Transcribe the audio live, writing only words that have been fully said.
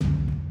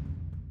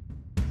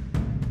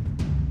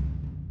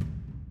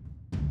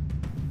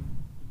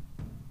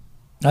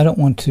I don't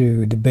want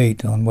to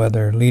debate on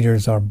whether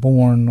leaders are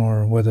born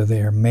or whether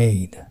they are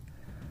made,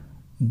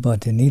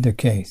 but in either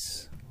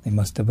case, they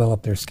must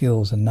develop their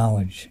skills and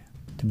knowledge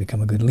to become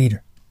a good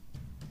leader.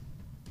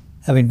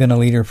 Having been a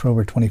leader for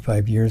over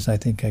 25 years, I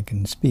think I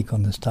can speak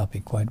on this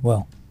topic quite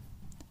well.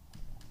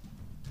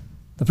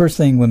 The first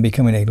thing when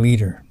becoming a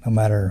leader, no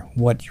matter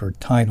what your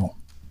title,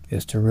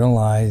 is to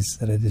realize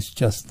that it is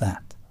just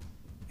that,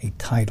 a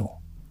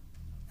title,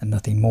 and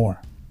nothing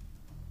more.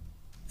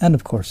 And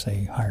of course,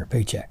 a higher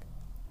paycheck.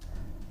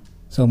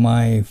 So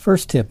my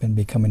first tip in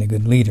becoming a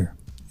good leader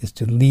is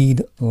to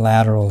lead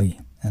laterally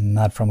and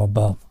not from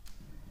above.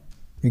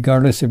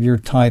 Regardless of your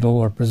title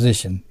or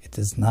position, it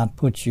does not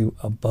put you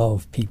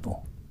above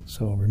people.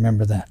 So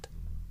remember that.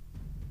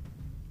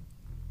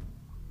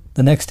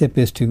 The next tip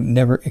is to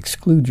never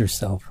exclude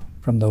yourself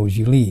from those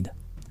you lead.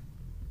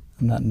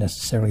 I'm not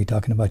necessarily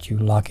talking about you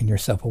locking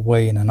yourself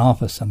away in an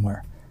office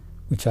somewhere,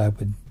 which I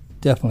would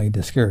definitely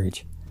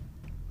discourage,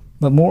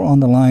 but more on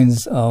the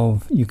lines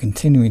of you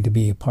continuing to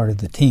be a part of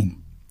the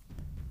team,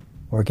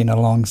 working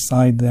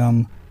alongside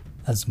them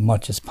as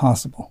much as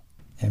possible,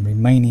 and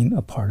remaining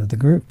a part of the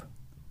group.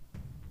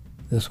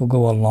 This will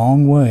go a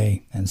long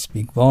way and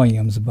speak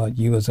volumes about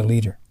you as a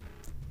leader.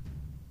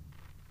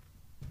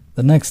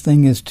 The next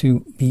thing is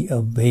to be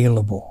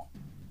available.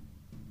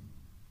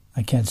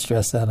 I can't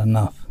stress that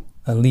enough.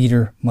 A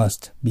leader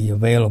must be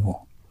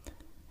available.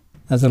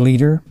 As a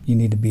leader, you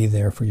need to be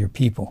there for your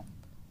people.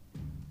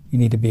 You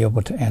need to be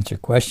able to answer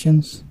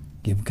questions,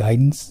 give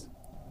guidance,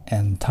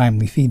 and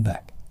timely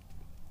feedback.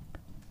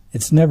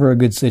 It's never a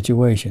good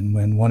situation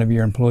when one of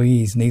your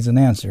employees needs an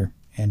answer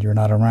and you're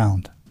not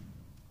around.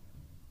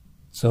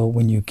 So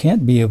when you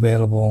can't be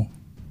available,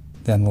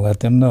 then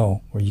let them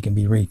know where you can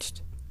be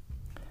reached.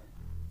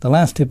 The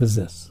last tip is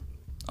this.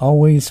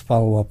 Always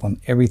follow up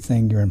on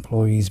everything your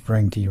employees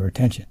bring to your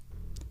attention.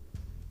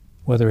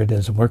 Whether it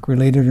is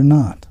work-related or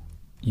not,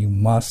 you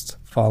must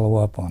follow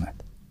up on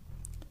it.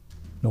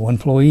 No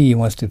employee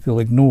wants to feel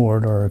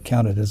ignored or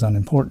counted as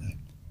unimportant.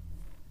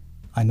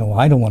 I know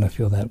I don't want to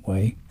feel that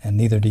way, and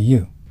neither do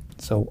you.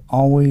 So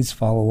always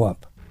follow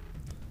up.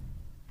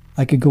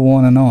 I could go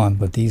on,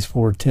 but these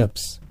 4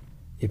 tips,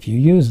 if you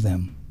use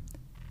them,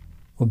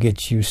 will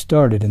get you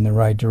started in the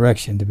right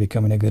direction to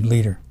becoming a good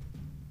leader.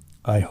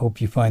 I hope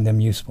you find them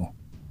useful.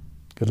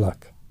 Good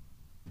luck.